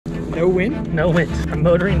No wind? No wind. I'm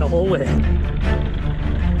motoring the whole way.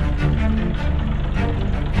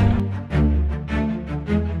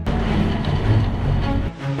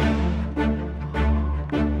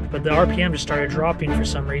 But the RPM just started dropping for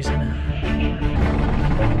some reason.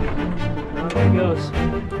 There it goes.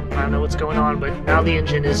 I don't know what's going on, but now the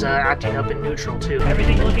engine is acting up in neutral too.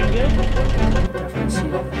 Everything looking good? Definitely see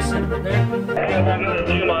the sediment there. Another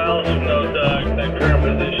 2 miles from that current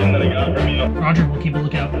position that I got from you. Roger, we'll keep a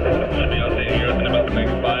lookout. Should be on station here within about the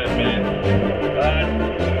next 5 minutes.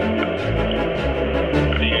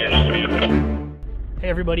 Hey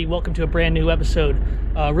everybody, welcome to a brand new episode.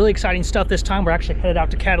 Really exciting stuff this time. We're actually headed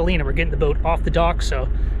out to Catalina. We're getting the boat off the dock, so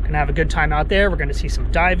gonna have a good time out there. We're gonna see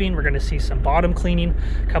some diving, we're gonna see some bottom cleaning,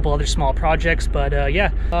 a couple other small projects, but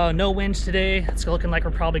yeah, no winds today. It's looking like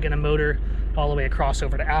we're probably gonna motor all the way across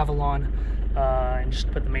over to Avalon and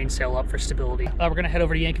just put the mainsail up for stability. We're gonna head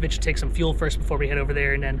over to Yankovic to take some fuel first before we head over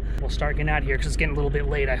there, and then we'll start getting out of here because it's getting a little bit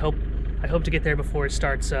late. I hope to get there before it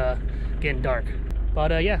starts getting dark.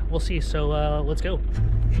 But yeah, we'll see. So let's go.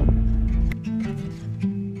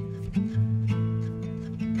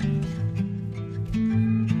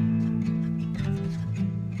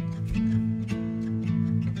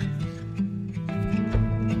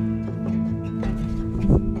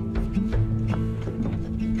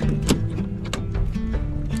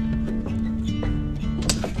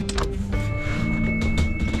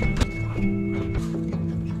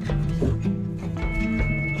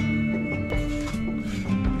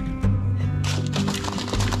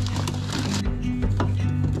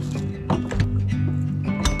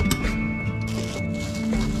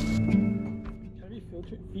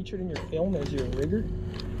 Featured in your film as your rigger?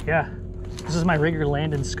 Yeah, this is my rigger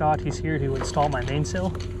Landon Scott. He's here to install my mainsail.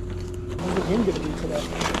 What's the wind gonna be today?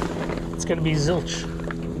 It's gonna be zilch.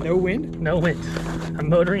 No wind? No wind. I'm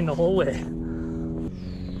motoring the whole way.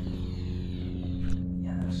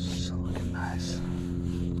 Yes, looking nice.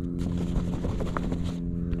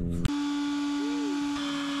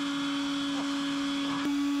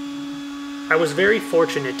 I was very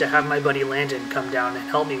fortunate to have my buddy Landon come down and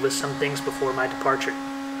help me with some things before my departure.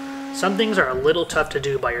 Some things are a little tough to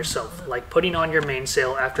do by yourself, like putting on your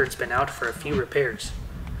mainsail after it's been out for a few repairs.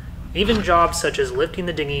 Even jobs such as lifting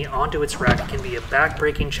the dinghy onto its rack can be a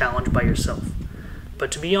back-breaking challenge by yourself. But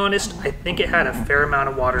to be honest, I think it had a fair amount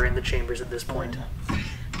of water in the chambers at this point.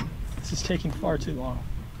 This is taking far too long.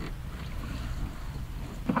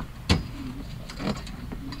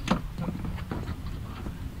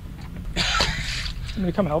 Want me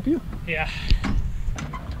to come help you? Yeah.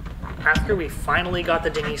 After we finally got the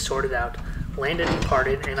dinghy sorted out, Landon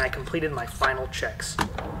departed and I completed my final checks.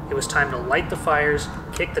 It was time to light the fires,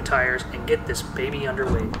 kick the tires, and get this baby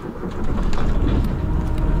underway.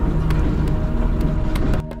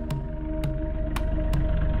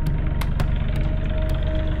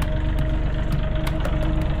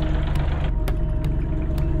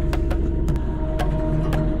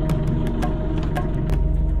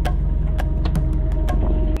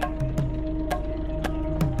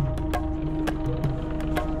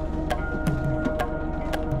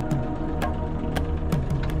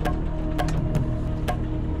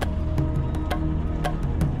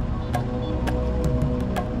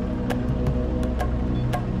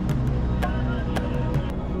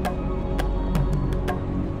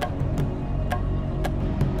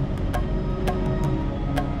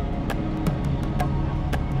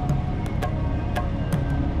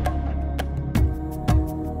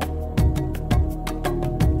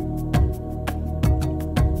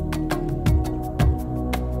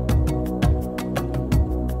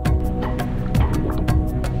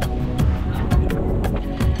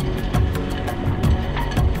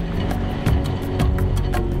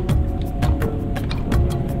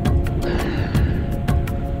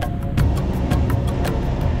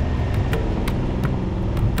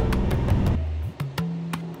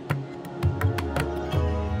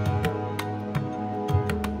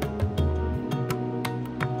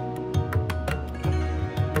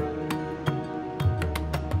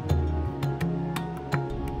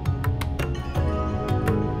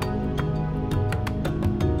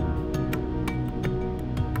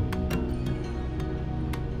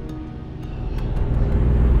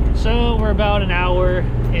 So we're about an hour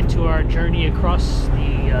into our journey across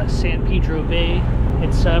the San Pedro Bay.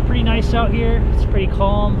 It's pretty nice out here. It's pretty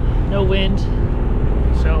calm, no wind.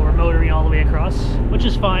 So we're motoring all the way across, which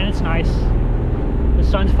is fine, it's nice. The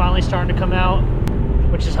sun's finally starting to come out,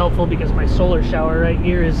 which is helpful because my solar shower right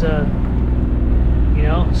here is, you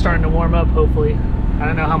know, starting to warm up, hopefully. I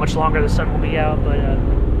don't know how much longer the sun will be out, but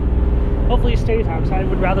hopefully it stays out, because I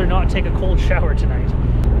would rather not take a cold shower tonight.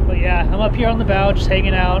 But yeah, I'm up here on the bow just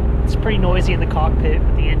hanging out. It's pretty noisy in the cockpit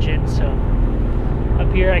with the engine, so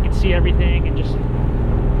up here I can see everything and just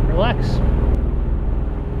relax.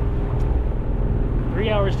 3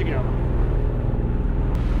 hours to go.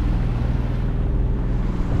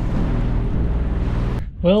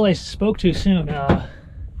 Well, I spoke too soon. Wow,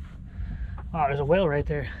 there's a whale right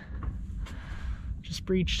there. Just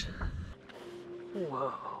breached.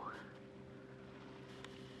 Whoa.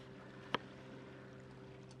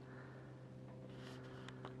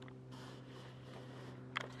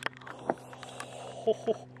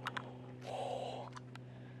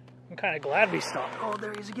 I'm kind of glad we stopped. Oh,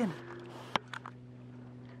 there he is again.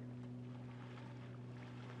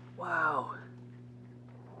 Wow.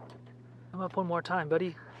 I'm up one more time,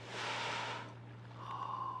 buddy.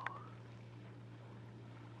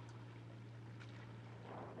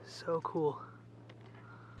 So cool.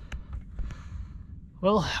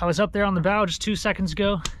 Well, I was up there on the bow just 2 seconds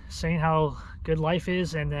ago saying how good life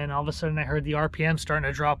is, and then all of a sudden I heard the RPM starting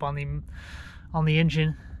to drop on the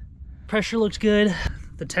engine. Pressure looked good.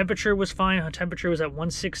 The temperature was fine. The temperature was at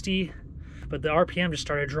 160, but the RPM just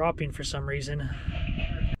started dropping for some reason.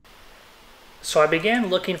 So I began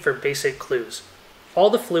looking for basic clues. All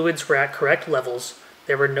the fluids were at correct levels,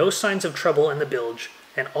 there were no signs of trouble in the bilge,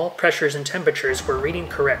 and all pressures and temperatures were reading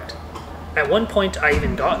correct. At one point I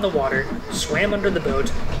even got in the water, swam under the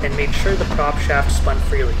boat, and made sure the prop shaft spun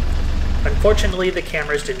freely. Unfortunately, the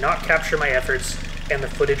cameras did not capture my efforts, and the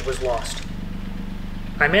footage was lost.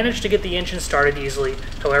 I managed to get the engine started easily,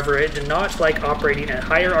 however it did not like operating at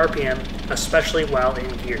higher RPM, especially while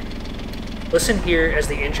in gear. Listen here as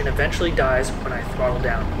the engine eventually dies when I throttle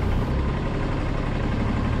down.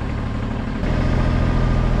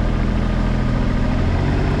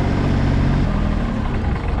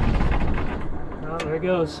 Oh, there it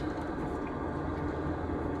goes.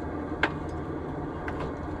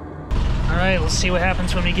 Alright, let's see what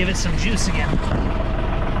happens when we give it some juice again.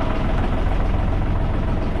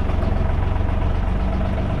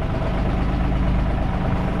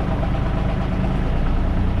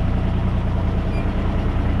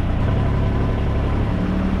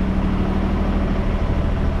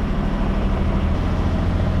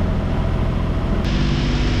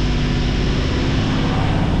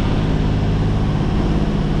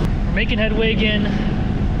 Making headway again.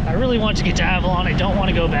 I really want to get to Avalon. I don't want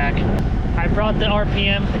to go back. I brought the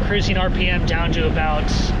RPM, the cruising RPM, down to about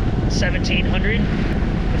 1700.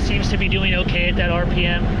 It seems to be doing okay at that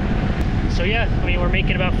RPM. So yeah, I mean, we're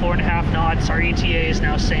making about 4.5 knots. Our ETA is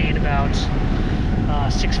now saying about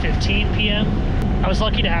 6:15 p.m. I was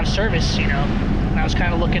lucky to have service, you know. I was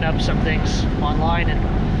kind of looking up some things online, and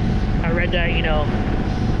I read that, you know,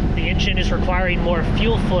 the engine is requiring more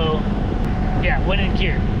fuel flow. Yeah, when in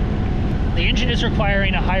gear. The engine is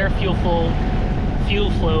requiring a higher fuel flow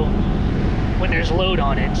when there's load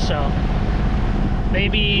on it, so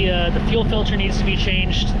maybe the fuel filter needs to be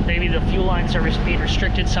changed, maybe the fuel lines are being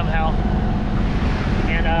restricted somehow,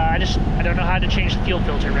 and I don't know how to change the fuel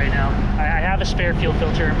filter right now. I have a spare fuel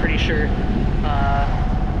filter, I'm pretty sure,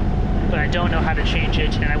 but I don't know how to change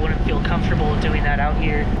it, and I wouldn't feel comfortable doing that out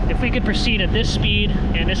here. If we could proceed at this speed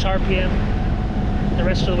and this RPM the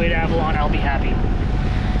rest of the way to Avalon, I'll be happy.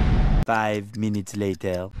 5 minutes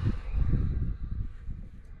later.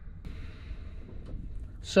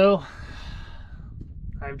 So,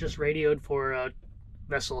 I've just radioed for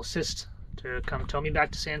vessel assist to come tow me back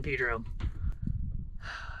to San Pedro.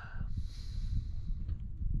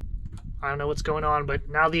 I don't know what's going on, but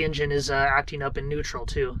now the engine is acting up in neutral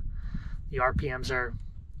too. The RPMs are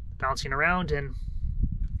bouncing around and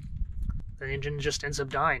the engine just ends up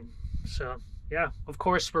dying. So, yeah, of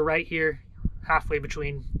course we're right here, halfway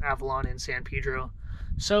between Avalon and San Pedro.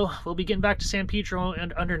 So we'll be getting back to San Pedro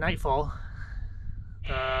and under nightfall.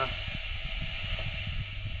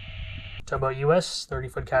 Talk about US,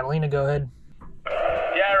 30-foot Catalina, go ahead.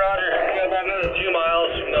 Yeah, Roger. I got about another 2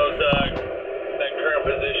 miles from those, that current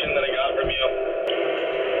position that I got from you.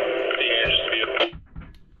 See you in just a few.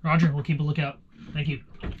 Roger, we'll keep a lookout. Thank you.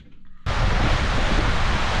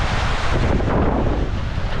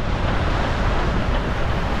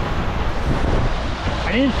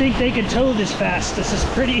 I didn't think they could tow this fast. This is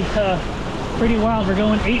pretty wild. We're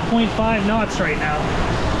going 8.5 knots right now.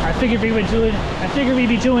 I figured we would do it. I figured we'd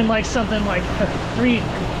be doing like something like three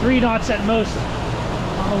knots at most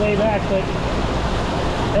on the way back. But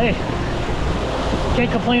hey,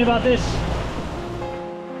 can't complain about this.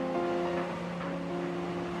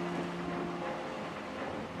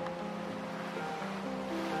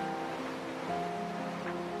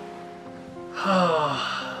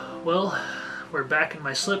 Well, we're back in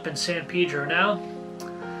my slip in San Pedro now.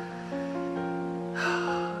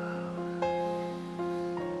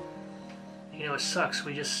 you know, it sucks.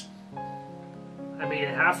 I made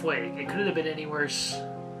it halfway. It couldn't have been any worse.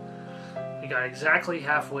 We got exactly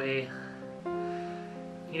halfway.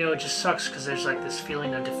 You know, it just sucks because there's like this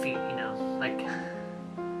feeling of defeat, you know. Like,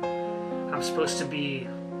 I'm supposed to be,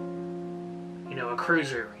 you know, a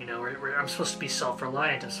cruiser, you know, I'm supposed to be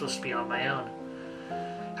self-reliant. I'm supposed to be on my own.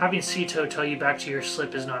 Having Sea-Tow tow you back to your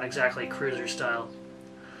slip is not exactly cruiser style.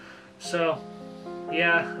 So,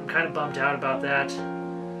 yeah, I'm kind of bummed out about that.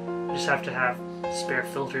 I just have to have spare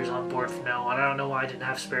filters on board from now on. I don't know why I didn't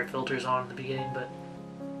have spare filters on in the beginning, but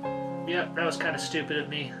yeah, that was kind of stupid of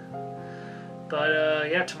me. But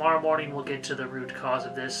yeah, tomorrow morning we'll get to the root cause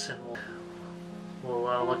of this and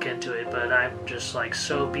we'll look into it. But I'm just like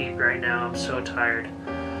so beat right now. I'm so tired.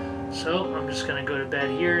 So I'm just gonna go to bed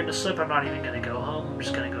here in the slip. I'm not even gonna go home. I'm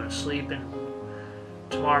just gonna go to sleep, and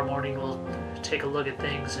tomorrow morning we'll take a look at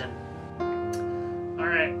things. And all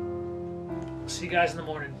right, see you guys in the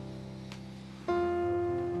morning.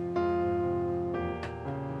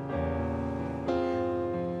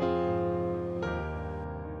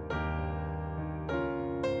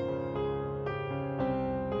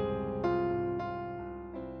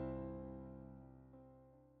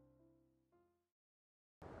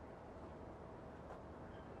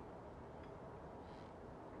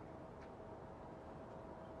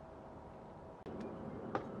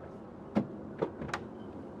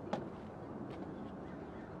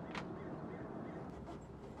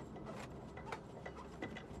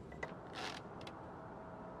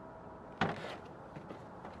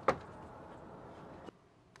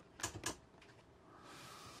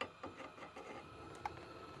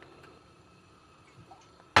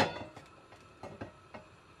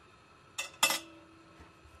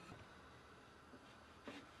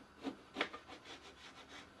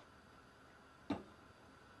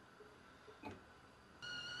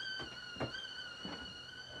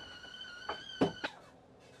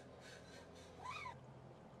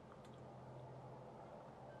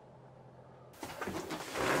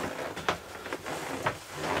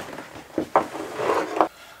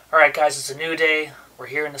 Alright guys, it's a new day. We're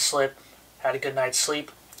here in the slip. Had a good night's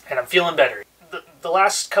sleep, and I'm feeling better. The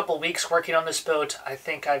last couple weeks working on this boat, I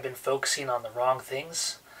think I've been focusing on the wrong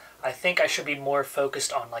things. I think I should be more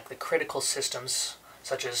focused on like the critical systems,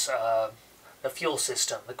 such as the fuel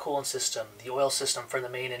system, the coolant system, the oil system for the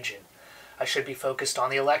main engine. I should be focused on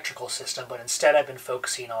the electrical system, but instead I've been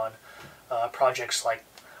focusing on projects like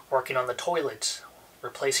working on the toilet,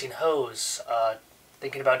 replacing hose,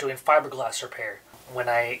 thinking about doing fiberglass repair, when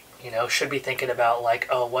I, you know, should be thinking about like,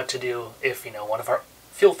 oh, what to do if, you know, one of our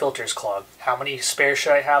fuel filters clogged. How many spares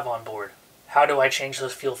should I have on board? How do I change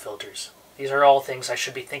those fuel filters? These are all things I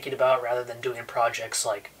should be thinking about rather than doing projects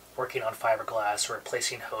like working on fiberglass or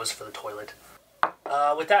replacing hose for the toilet.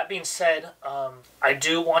 With that being said, I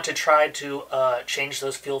do want to try to change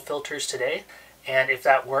those fuel filters today, and if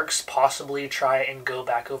that works, possibly try and go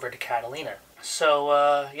back over to Catalina.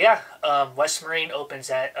 So, yeah, West Marine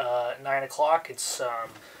opens at 9 o'clock. It's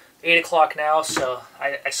 8 o'clock now, so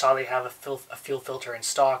I saw they have a fuel filter in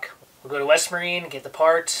stock. We'll go to West Marine, get the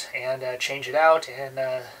part, and change it out,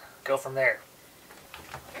 and go from there.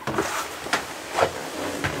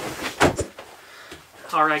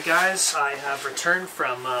 Alright guys, I have returned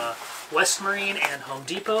from West Marine and Home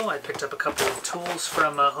Depot. I picked up a couple of tools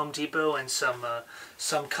from Home Depot and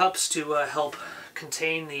some cups to help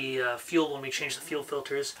contain the fuel when we change the fuel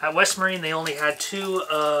filters. At West Marine they only had two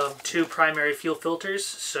primary fuel filters,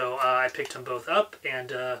 so I picked them both up,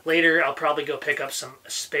 and later I'll probably go pick up some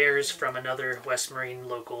spares from another West Marine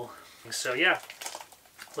local. So yeah,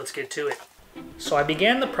 let's get to it. So I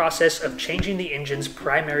began the process of changing the engine's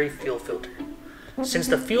primary fuel filter. Since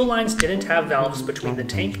the fuel lines didn't have valves between the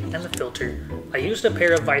tank and the filter, I used a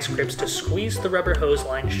pair of vice grips to squeeze the rubber hose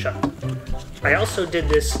line shut. I also did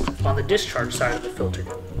this on the discharge side of the filter.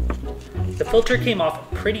 The filter came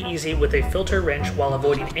off pretty easy with a filter wrench while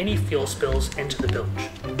avoiding any fuel spills into the bilge.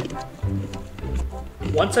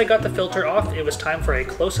 Once I got the filter off, it was time for a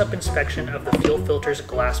close-up inspection of the fuel filter's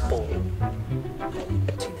glass bowl.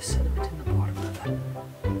 See the sediment in the bottom of that?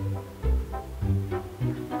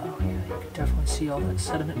 Oh yeah, you can definitely see all that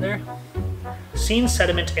sediment there. Seeing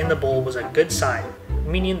sediment in the bowl was a good sign,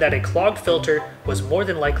 meaning that a clogged filter was more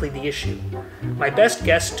than likely the issue. My best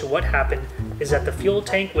guess to what happened is that the fuel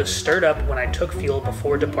tank was stirred up when I took fuel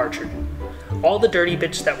before departure. All the dirty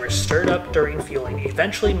bits that were stirred up during fueling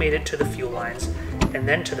eventually made it to the fuel lines and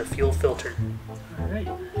then to the fuel filter. Alright.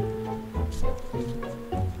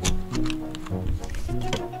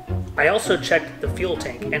 I also checked the fuel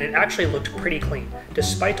tank, and it actually looked pretty clean,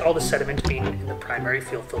 despite all the sediment being in the primary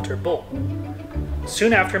fuel filter bowl.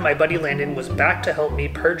 Soon after, my buddy Landon was back to help me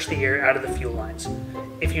purge the air out of the fuel lines.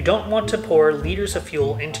 If you don't want to pour liters of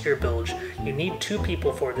fuel into your bilge, you need 2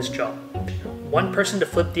 people for this job. One person to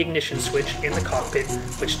flip the ignition switch in the cockpit,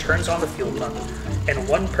 which turns on the fuel pump, and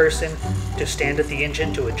one person to stand at the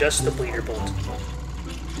engine to adjust the bleeder bolt.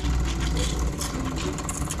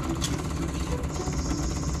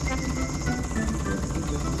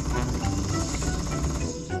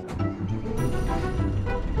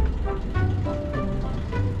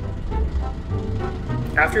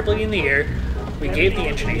 After bleeding the air, we gave the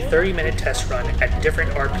engine a 30-minute test run at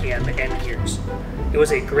different RPM and gears. It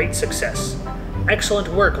was a great success. Excellent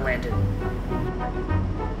work, Landon.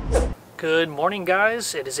 Good morning,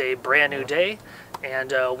 guys. It is a brand new day,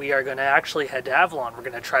 and we are going to actually head to Avalon. We're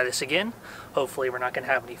going to try this again. Hopefully we're not going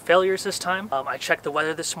to have any failures this time. I checked the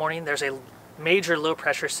weather this morning. There's a major low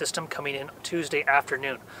pressure system coming in Tuesday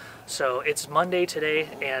afternoon. So it's Monday today,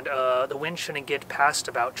 and the wind shouldn't get past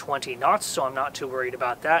about 20 knots, so I'm not too worried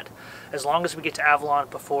about that. As long as we get to Avalon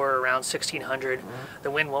before around 1600,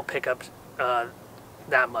 the wind won't pick up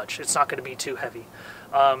that much. It's not going to be too heavy.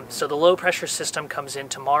 So the low pressure system comes in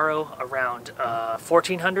tomorrow around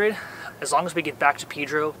 1400. As long as we get back to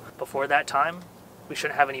Pedro before that time, we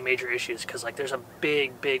shouldn't have any major issues, because like there's a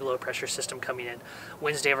big low pressure system coming in.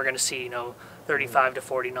 Wednesday we're going to see 35 to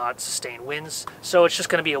 40 knots sustained winds. So it's just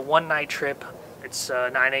going to be a one-night trip. It's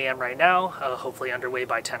 9 a.m. right now, hopefully underway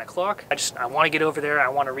by 10 o'clock. I want to get over there. I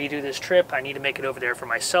want to redo this trip. I need to make it over there for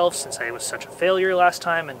myself since I was such a failure last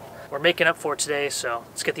time, and we're making up for it today. So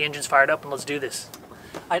let's get the engines fired up and let's do this.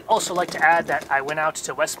 I'd also like to add that I went out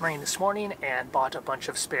to West Marine this morning and bought a bunch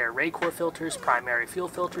of spare Raycor filters, primary fuel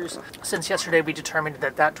filters. Since yesterday we determined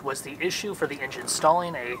that that was the issue for the engine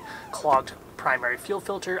stalling, a clogged primary fuel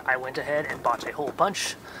filter, I went ahead and bought a whole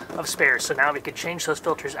bunch of spares. So now we could change those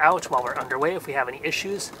filters out while we're underway if we have any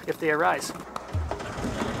issues, if they arise.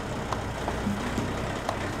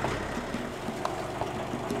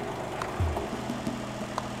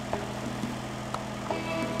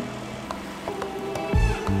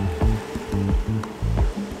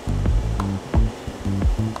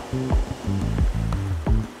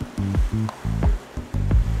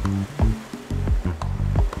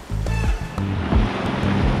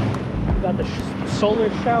 Got the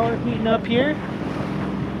solar shower heating up here.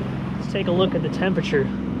 Let's take a look at the temperature.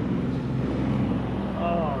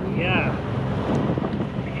 Oh yeah,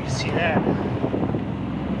 you see that?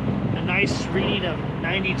 A nice reading of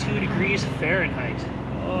 92 degrees Fahrenheit.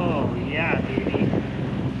 Oh yeah, baby.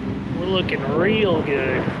 We're looking real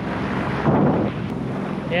good.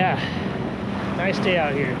 Yeah, nice day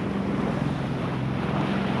out here.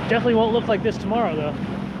 Definitely won't look like this tomorrow though.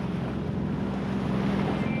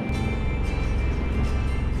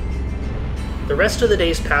 The rest of the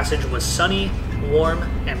day's passage was sunny, warm,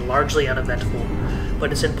 and largely uneventful, but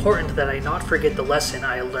it's important that I not forget the lesson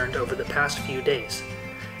I learned over the past few days.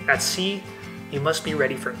 At sea, you must be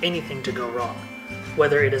ready for anything to go wrong,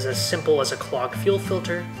 whether it is as simple as a clogged fuel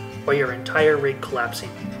filter or your entire rig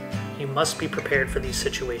collapsing. You must be prepared for these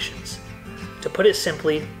situations. To put it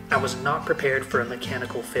simply, I was not prepared for a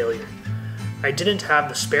mechanical failure. I didn't have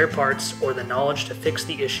the spare parts or the knowledge to fix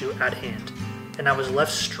the issue at hand, and I was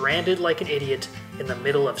left stranded like an idiot in the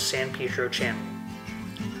middle of San Pedro Channel.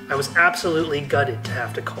 I was absolutely gutted to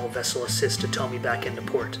have to call vessel assist to tow me back into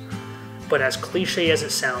port, but as cliche as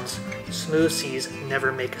it sounds, smooth seas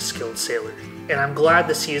never make a skilled sailor, and I'm glad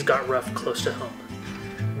the seas got rough close to home.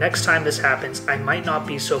 Next time this happens, I might not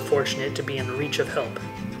be so fortunate to be in reach of help.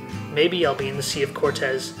 Maybe I'll be in the Sea of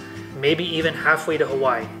Cortez, maybe even halfway to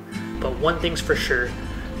Hawaii, but one thing's for sure,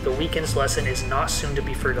 the weekend's lesson is not soon to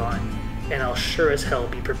be forgotten, and I'll sure as hell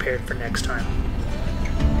be prepared for next time.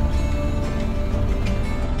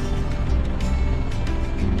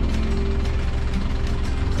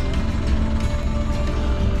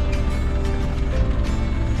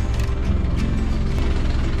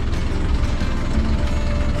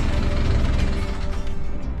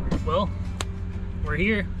 Well, we're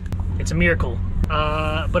here. It's a miracle.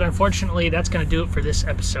 But unfortunately, that's going to do it for this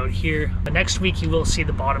episode here. Next week, you will see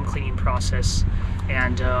the bottom cleaning process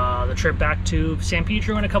and the trip back to San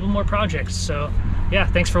Pedro and a couple more projects. So yeah,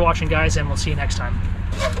 thanks for watching, guys, and we'll see you next time.